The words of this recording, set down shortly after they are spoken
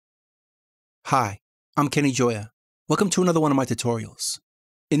Hi, I'm Kenny Joya. Welcome to another one of my tutorials.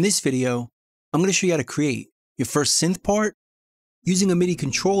 In this video, I'm going to show you how to create your first synth part using a MIDI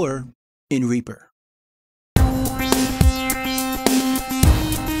controller in Reaper. Now,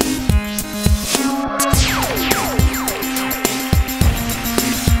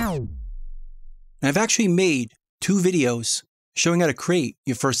 I've actually made two videos showing how to create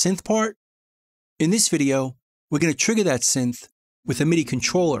your first synth part. In this video, we're going to trigger that synth with a MIDI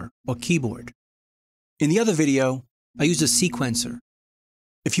controller or keyboard. In the other video, I used a sequencer.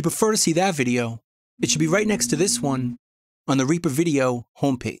 If you prefer to see that video, it should be right next to this one on the Reaper video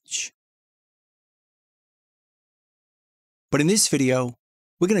homepage. But in this video,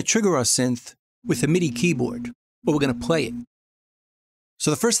 we're going to trigger our synth with a MIDI keyboard, but we're going to play it.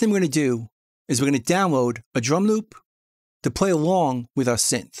 So the first thing we're going to do is we're going to download a drum loop to play along with our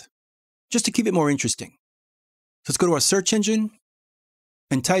synth, just to keep it more interesting. So let's go to our search engine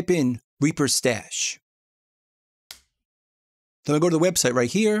and type in Reaper Stash. Then we'll go to the website right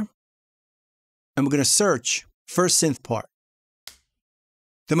here, and we're going to search first synth part.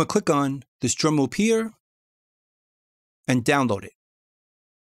 Then we'll click on this drum loop here and download it.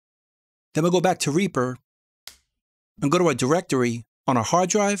 Then we'll go back to Reaper and go to our directory on our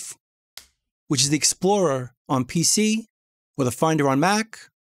hard drive, which is the Explorer on PC or the Finder on Mac,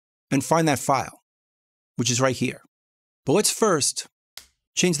 and find that file, which is right here. But let's first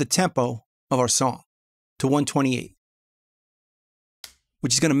change the tempo of our song to 128,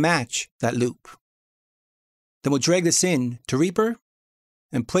 which is going to match that loop. Then we'll drag this in to Reaper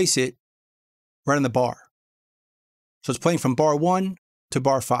and place it right on the bar. So it's playing from bar 1 to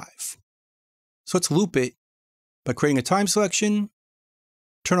bar 5. So let's loop it by creating a time selection,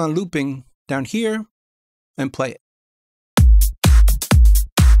 turn on looping down here, and play it.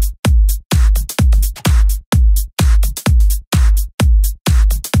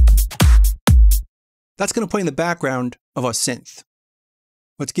 That's going to play in the background of our synth.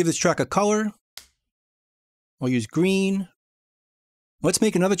 Let's give this track a color. I'll use green. Let's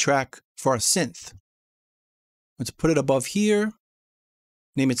make another track for our synth. Let's put it above here.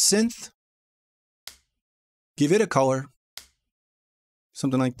 Name it Synth. Give it a color.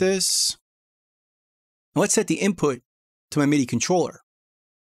 Something like this. Now let's set the input to my MIDI controller.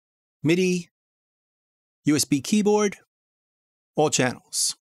 MIDI, USB keyboard, all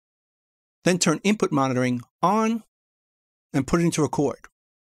channels. Then turn input monitoring on and put it into record.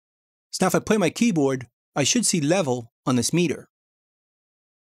 So now if I play my keyboard, I should see level on this meter.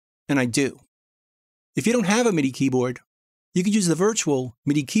 And I do. If you don't have a MIDI keyboard, you can use the virtual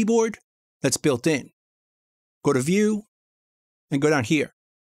MIDI keyboard that's built in. Go to View and go down here,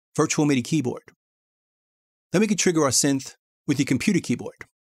 Virtual MIDI Keyboard. Then we can trigger our synth with the computer keyboard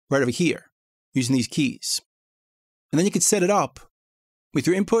right over here using these keys. And then you can set it up with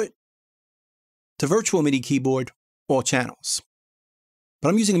your input to virtual MIDI keyboard, all channels. But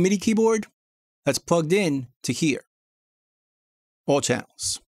I'm using a MIDI keyboard that's plugged in to here, all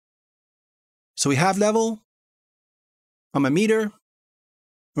channels. So we have level on my meter.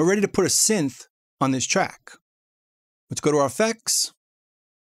 We're ready to put a synth on this track. Let's go to our effects.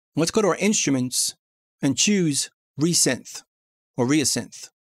 Let's go to our instruments and choose Resynth or Reasynth,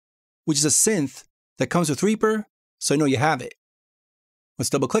 which is a synth that comes with Reaper, so I know you have it.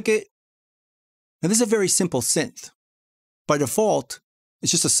 Let's double click it. Now this is a very simple synth. By default,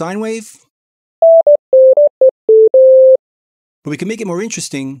 it's just a sine wave. But we can make it more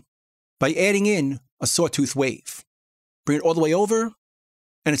interesting by adding in a sawtooth wave. Bring it all the way over,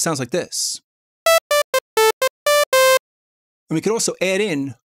 and it sounds like this. And we could also add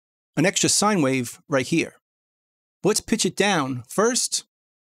in an extra sine wave right here. But let's pitch it down first,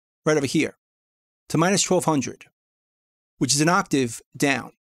 right over here, to -1200, which is an octave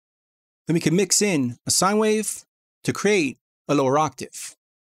down. Then we can mix in a sine wave to create a lower octave.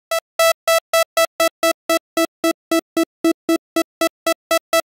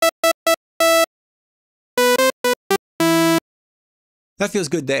 That feels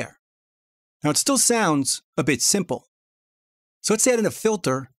good there. Now it still sounds a bit simple. So let's add in a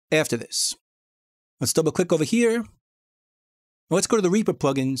filter after this. Let's double click over here. Now let's go to the Reaper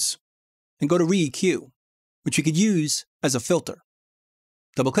plugins and go to ReEQ, which we could use as a filter.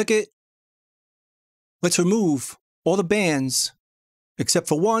 Double click it. Let's remove all the bands except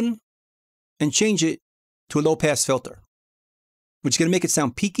for one and change it to a low pass filter, which is going to make it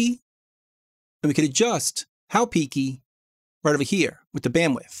sound peaky. And we can adjust how peaky right over here with the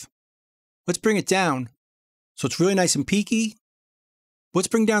bandwidth. Let's bring it down so it's really nice and peaky. Let's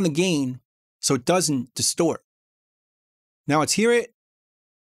bring down the gain so it doesn't distort. Now let's hear it.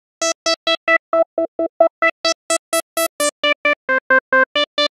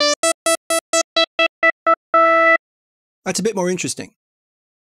 That's a bit more interesting.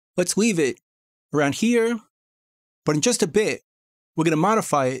 Let's leave it around here, but in just a bit, we're going to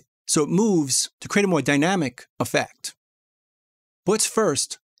modify it so it moves to create a more dynamic effect. But let's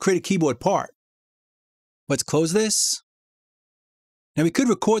first create a keyboard part. Let's close this. Now we could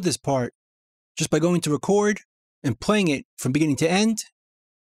record this part just by going to record and playing it from beginning to end,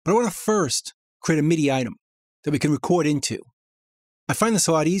 but I want to first create a MIDI item that we can record into. I find this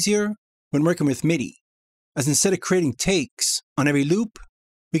a lot easier when working with MIDI, as instead of creating takes on every loop,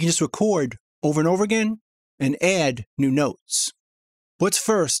 we can just record over and over again and add new notes. But let's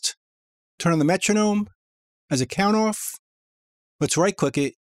first turn on the metronome as a count off. Let's right click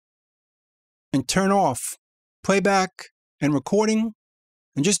it and turn off playback and recording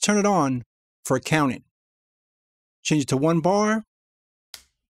and just turn it on for a count-in. Change it to 1 bar,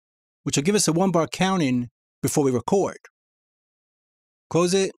 which will give us a 1 bar count-in before we record.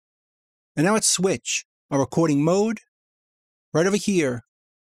 Close it, and now let's switch our recording mode right over here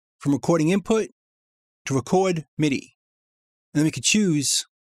from recording input to record MIDI. And then we could choose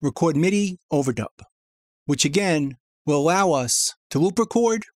record MIDI overdub, which again will allow us to loop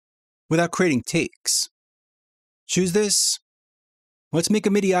record without creating takes. Choose this. Let's make a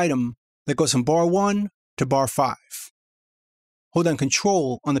MIDI item that goes from bar 1 to bar 5. Hold down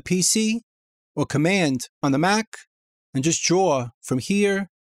Control on the PC or Command on the Mac and just draw from here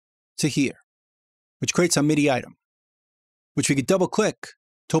to here, which creates our MIDI item, which we could double click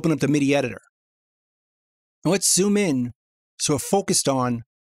to open up the MIDI editor. Now let's zoom in so we're focused on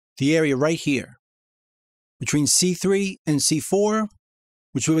the area right here between C3 and C4,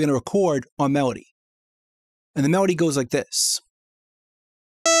 which we're going to record our melody. And the melody goes like this.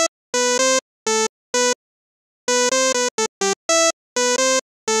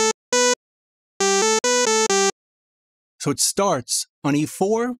 So it starts on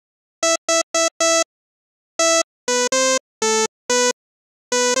E4.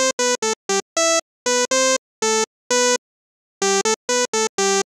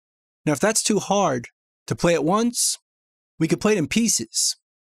 Now, if that's too hard to play at once, we could play it in pieces,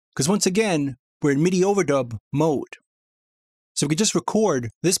 because once again, we're in MIDI overdub mode. So we could just record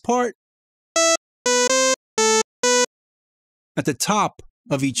this part at the top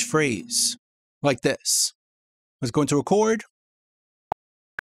of each phrase, like this. Let's go into record.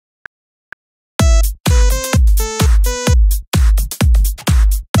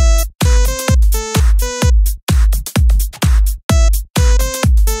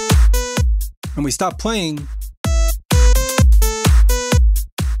 When we stop playing,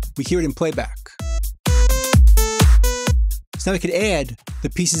 we hear it in playback. So now we could add the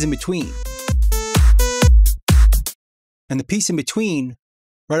pieces in between. And the piece in between,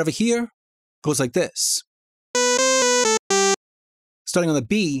 right over here, goes like this. Starting on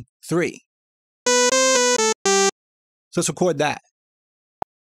the B3. So let's record that.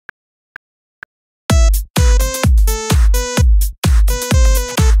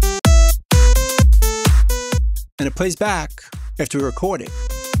 And it plays back after we record it.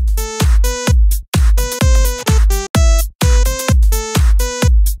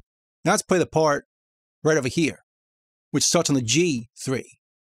 Now let's play the part right over here, which starts on the G3.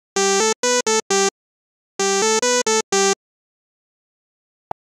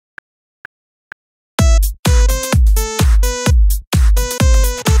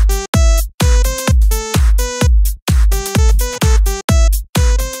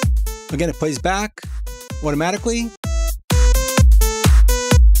 Again, it plays back automatically.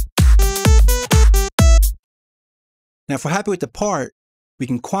 Now, if we're happy with the part, we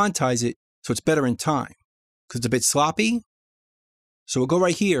can quantize it so it's better in time, because it's a bit sloppy. So we'll go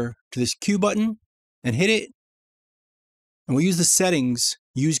right here to this Q button and hit it. And we'll use the settings,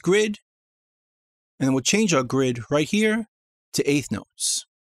 use grid, and then we'll change our grid right here to eighth notes.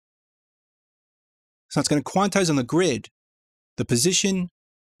 So it's going to quantize on the grid the position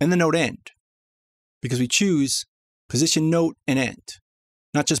and the note end, because we choose position, note, and end,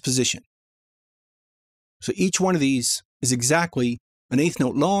 not just position. So each one of these is exactly an eighth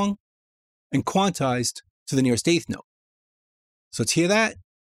note long and quantized to the nearest eighth note. So let's hear that.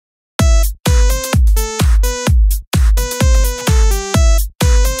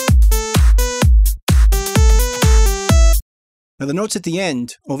 Now the notes at the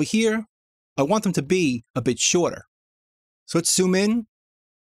end over here, I want them to be a bit shorter. So let's zoom in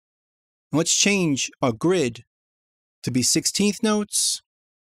and let's change our grid to be 16th notes.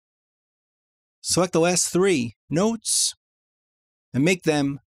 Select the last 3 notes and make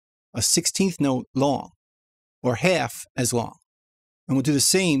them a 16th note long, or half as long. And we'll do the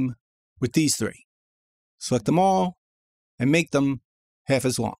same with these 3. Select them all and make them half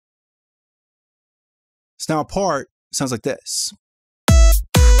as long. So now our part sounds like this.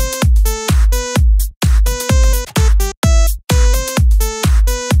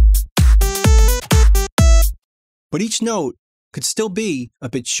 But each note could still be a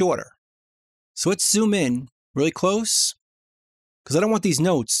bit shorter. So let's zoom in really close, because I don't want these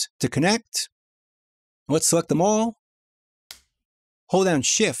notes to connect. Let's select them all. Hold down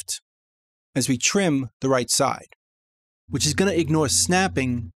Shift as we trim the right side, which is going to ignore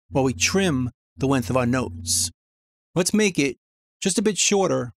snapping while we trim the length of our notes. Let's make it just a bit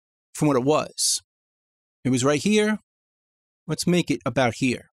shorter from what it was. It was right here. Let's make it about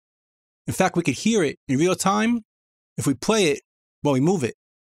here. In fact, we could hear it in real time if we play it while we move it.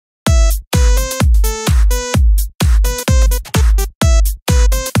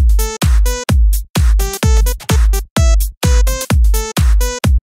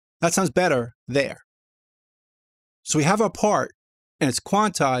 That sounds better there. So we have our part, and it's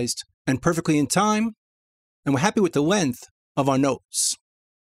quantized and perfectly in time, and we're happy with the length of our notes.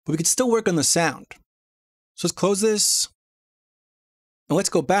 But we can still work on the sound. So let's close this, and let's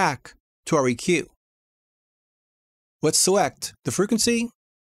go back to our EQ. Let's select the frequency.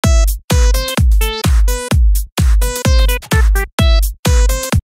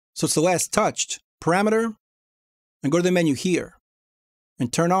 So it's the last touched parameter, and go to the menu here,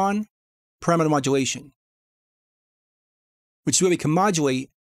 and turn on parameter modulation, which is where we can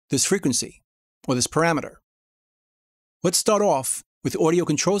modulate this frequency, or this parameter. Let's start off with audio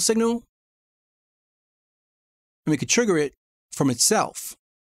control signal, and we could trigger it from itself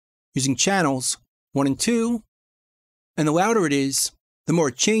using channels 1 and 2, and the louder it is, the more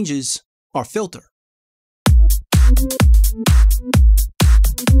it changes our filter.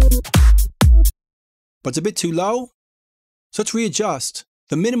 But it's a bit too low, so let's readjust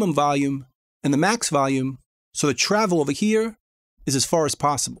the minimum volume and the max volume so the travel over here is as far as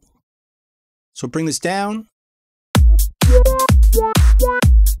possible. So bring this down.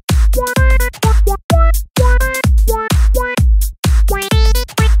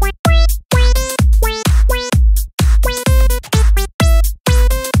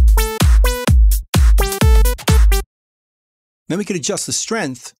 Then we can adjust the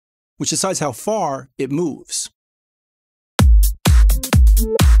strength, which decides how far it moves.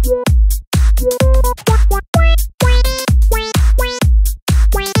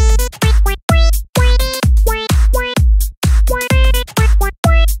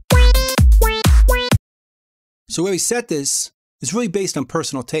 So where we set this is really based on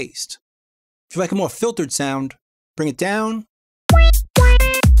personal taste. If you like a more filtered sound, bring it down.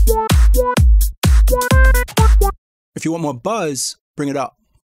 If you want more buzz, bring it up.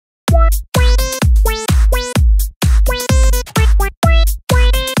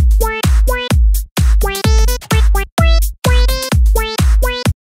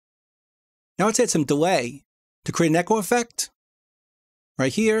 Now let's add some delay to create an echo effect.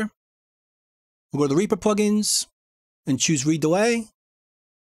 Right here, we'll go to the REAPER plugins and choose Redelay.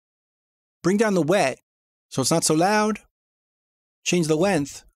 Bring down the wet so it's not so loud. Change the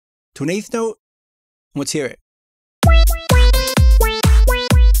length to an 1/8 note, and let's hear it.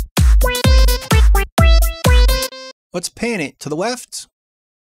 Let's pan it to the left.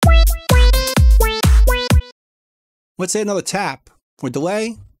 Let's add another tap or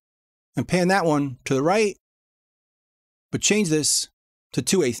delay and pan that one to the right, but change this to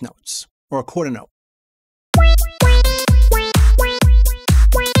 2/8 notes or a 1/4 note.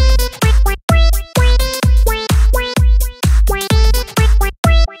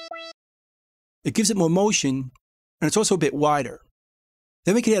 It gives it more motion, and it's also a bit wider.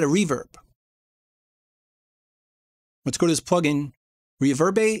 Then we can add a reverb. Let's go to this plugin,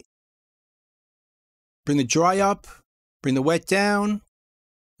 Reverbate. Bring the dry up, bring the wet down.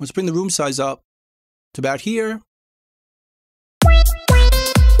 Let's bring the room size up to about here.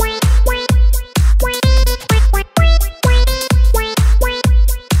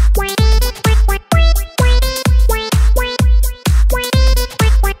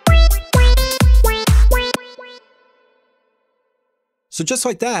 So just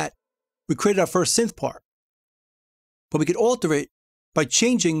like that, we created our first synth part. But we could alter it by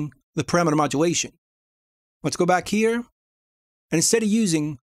changing the parameter modulation. Let's go back here, and instead of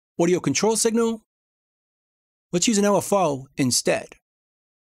using audio control signal, let's use an LFO instead.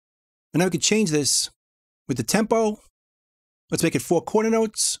 And now we could change this with the tempo. Let's make it 4 1/4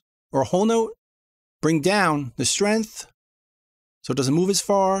 notes or a whole note. Bring down the strength so it doesn't move as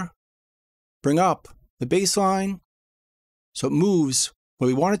far. Bring up the bass line so it moves where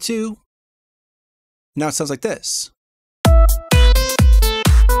we want it to. Now it sounds like this.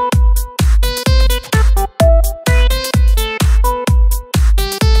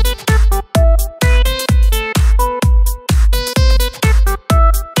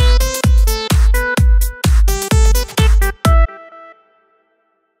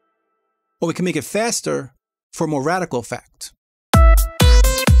 we can make it faster for a more radical effect.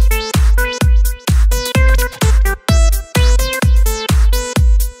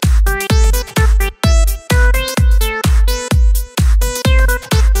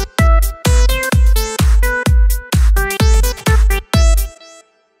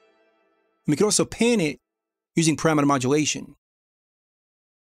 We can also pan it using parameter modulation.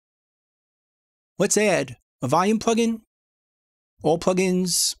 Let's add a volume plugin, all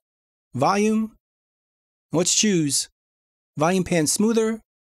plugins, volume, and let's choose Volume Pan Smoother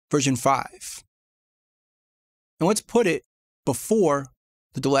version 5. And let's put it before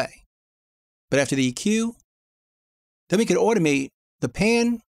the delay, but after the EQ. Then we can automate the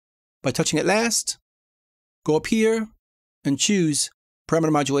pan by touching it last, go up here, and choose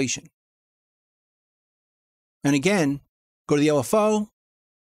parameter modulation. And again, go to the LFO.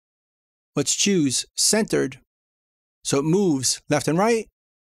 Let's choose centered so it moves left and right.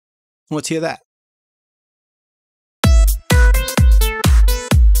 And let's hear that.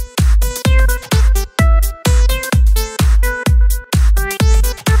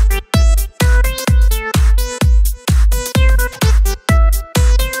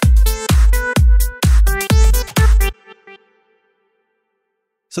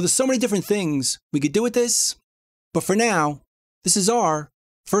 So there's so many different things we could do with this, but for now, this is our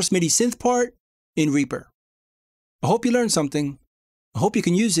first MIDI synth part in Reaper. I hope you learned something, I hope you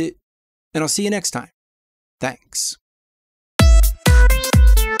can use it, and I'll see you next time. Thanks.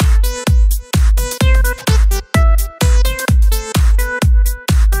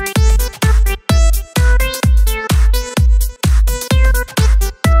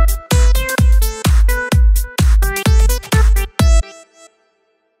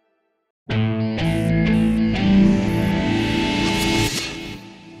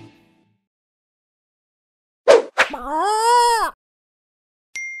 Ah!